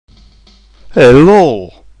Hello!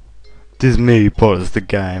 This is me, Boris the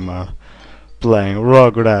Gamer, playing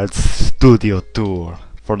Rugrats Studio Tour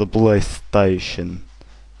for the PlayStation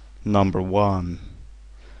 #1.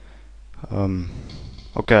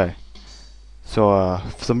 Okay, so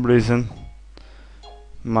for some reason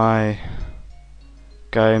my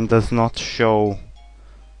game does not show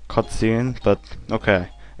cutscene, but okay.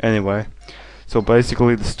 Anyway, so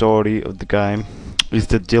basically the story of the game is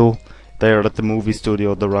that Dill, they are at the movie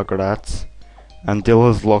studio, the Rugrats, and Dill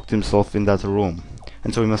has locked himself in that room,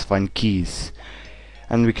 and so we must find keys,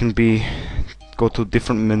 and we can go to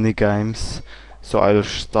different mini games. So I'll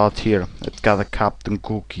start here at Gather Captain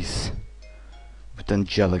Cookies with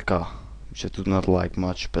Angelica, which I do not like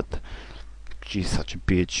much, but she's such a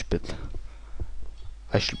bitch, but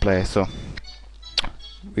I should play. So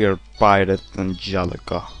we are Pirate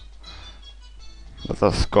Angelica. Let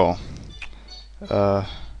us go.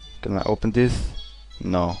 Can I open this?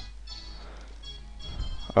 No.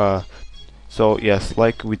 So yes,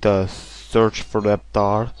 like with the search for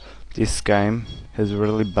Reptar, this game has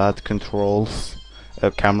really bad controls.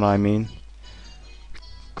 Camera, I mean.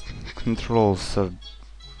 Controls are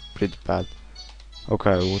pretty bad.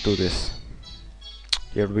 Okay, we'll do this.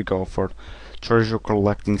 Here we go for treasure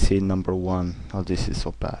collecting scene #1. Oh, this is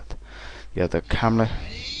so bad. Yeah, the camera.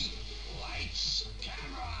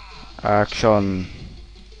 Action.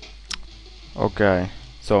 Okay,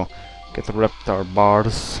 so get the Reptar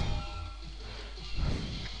bars.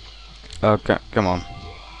 Okay, come on.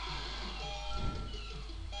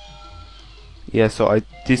 Yeah, so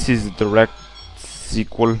this is a direct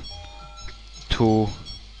sequel to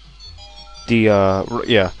the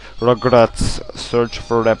Rugrats Search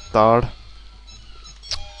for Reptar,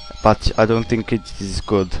 but I don't think it is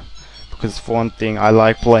good, because for one thing, I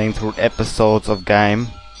like playing through episodes of game.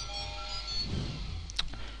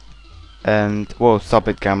 And whoa, stop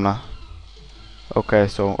it, camera. Okay,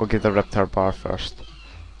 so I'll get the Reptar bar first.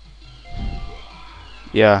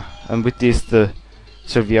 Yeah, and with this,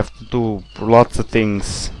 so we have to do lots of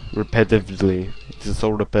things repetitively. It is so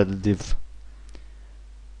repetitive,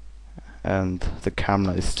 and the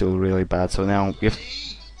camera is still really bad. So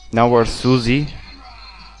now we're Susie,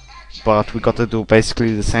 but we got to do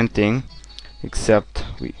basically the same thing, except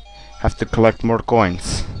we have to collect more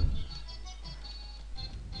coins.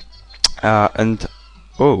 And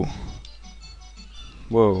oh,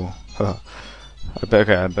 whoa.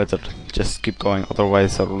 Okay, I better just keep going,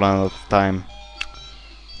 otherwise I'll run out of time.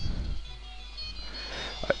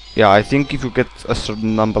 Yeah, I think if you get a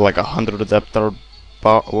certain number, like 100 adapter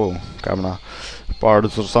camera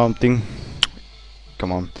bars or something,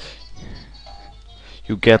 come on,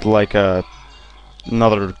 you get like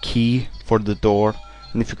another key for the door,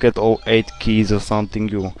 and if you get all 8 keys or something,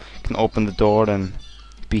 you can open the door and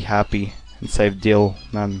be happy and save Dill,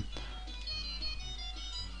 man.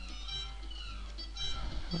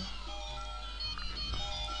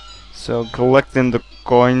 So collecting the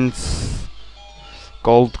coins,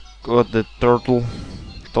 gold, the turtle,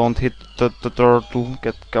 don't hit the turtle,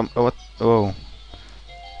 what, oh,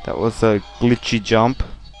 that was a glitchy jump.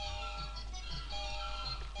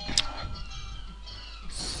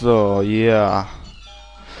 So yeah,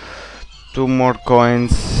 2 more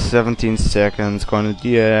coins, 17 seconds,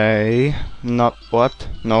 yay, not what,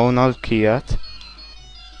 no, not key yet.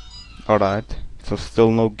 Alright, so still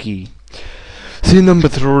no key. Scene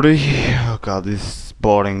 #3. Oh god, this is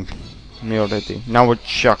boring me already. Now a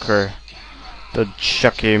Chucker, the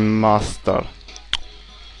Chucky master.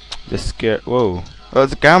 The scare. Whoa! Oh,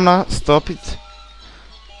 the camera! Stop it!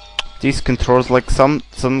 These controls like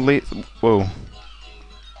suddenly. Whoa!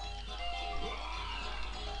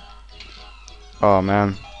 Oh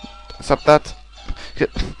man! Stop that! The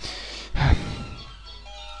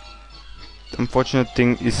unfortunate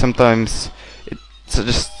thing is sometimes it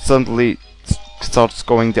just suddenly starts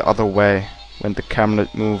going the other way when the camera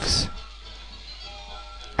moves,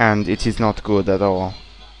 and it is not good at all.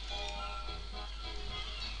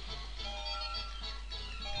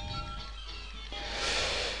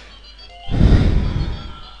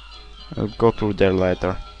 I'll go through there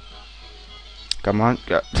later. Come on,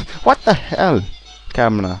 what the hell,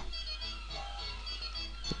 camera?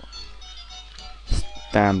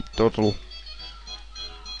 Damn turtle.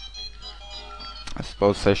 I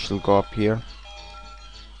suppose I should go up here.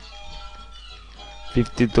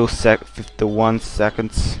 51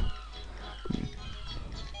 seconds.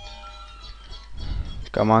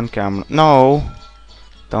 Come on, camera. No!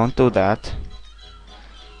 Don't do that.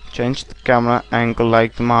 Change the camera angle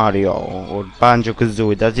like Mario or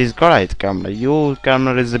Banjo-Kazooie. That is great, camera. Your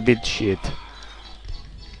camera is a bit shit.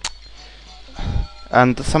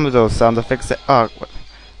 And some of those sound effects are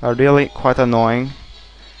are really quite annoying.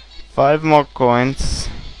 5 more coins.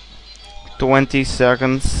 20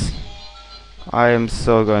 seconds. I am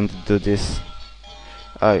so going to do this.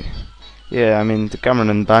 Yeah, I mean the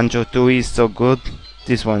Cameron Banjo 2 is so good.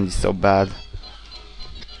 This one is so bad.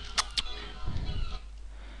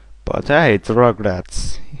 But hey, it's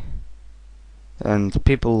Rugrats. And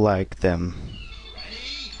people like them.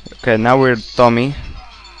 Okay, now we're Tommy.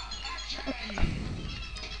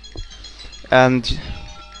 And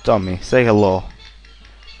Tommy, say hello.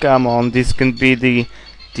 Come on, this can be the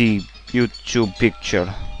YouTube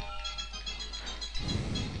picture.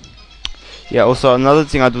 Yeah, also another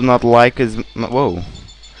thing I do not like is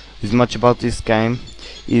much about this game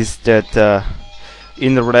is that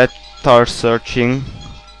in the red tar searching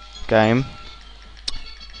game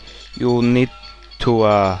you need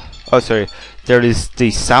to there is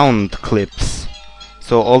the sound clips.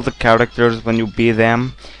 So all the characters, when you beat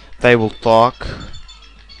them, they will talk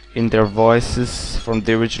in their voices from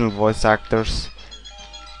the original voice actors.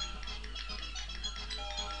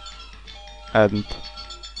 And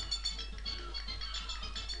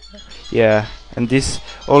yeah, and this,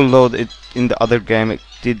 although it in the other game it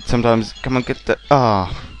did sometimes come and get the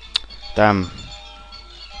damn.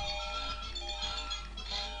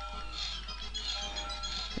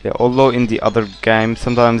 Yeah, although in the other game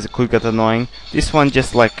sometimes it could get annoying, this one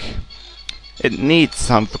just like it needs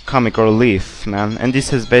some comic relief, man. And this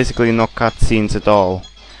has basically no cutscenes at all.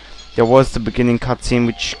 There was the beginning cutscene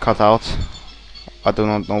which cut out. I do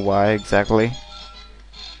not know why exactly.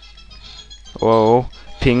 Whoa,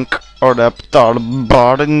 pink or the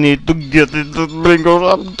bar, I need to get it to bring her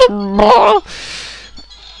up the bar.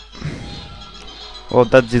 Oh,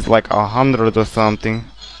 that is like 100 or something.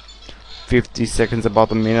 50 seconds,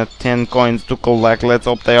 about a minute, 10 coins to collect. Let's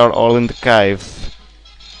hope they are all in the cave.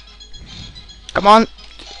 Come on!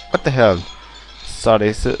 What the hell?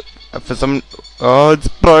 Sorry, so, for some... Oh, it's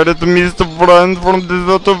private Mr. Friend from this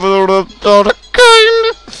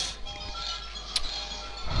game!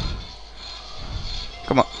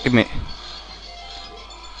 Come on, give me.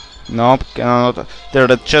 Nope, cannot. There are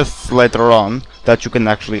the chests later on that you can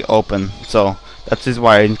actually open. So, that is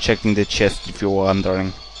why I'm checking the chest if you're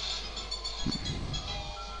wondering.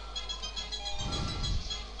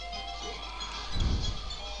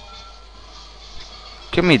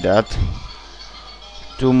 Give me that.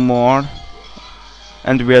 2 more.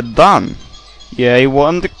 And we're done. Yeah, I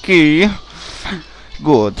won the key.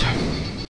 Good.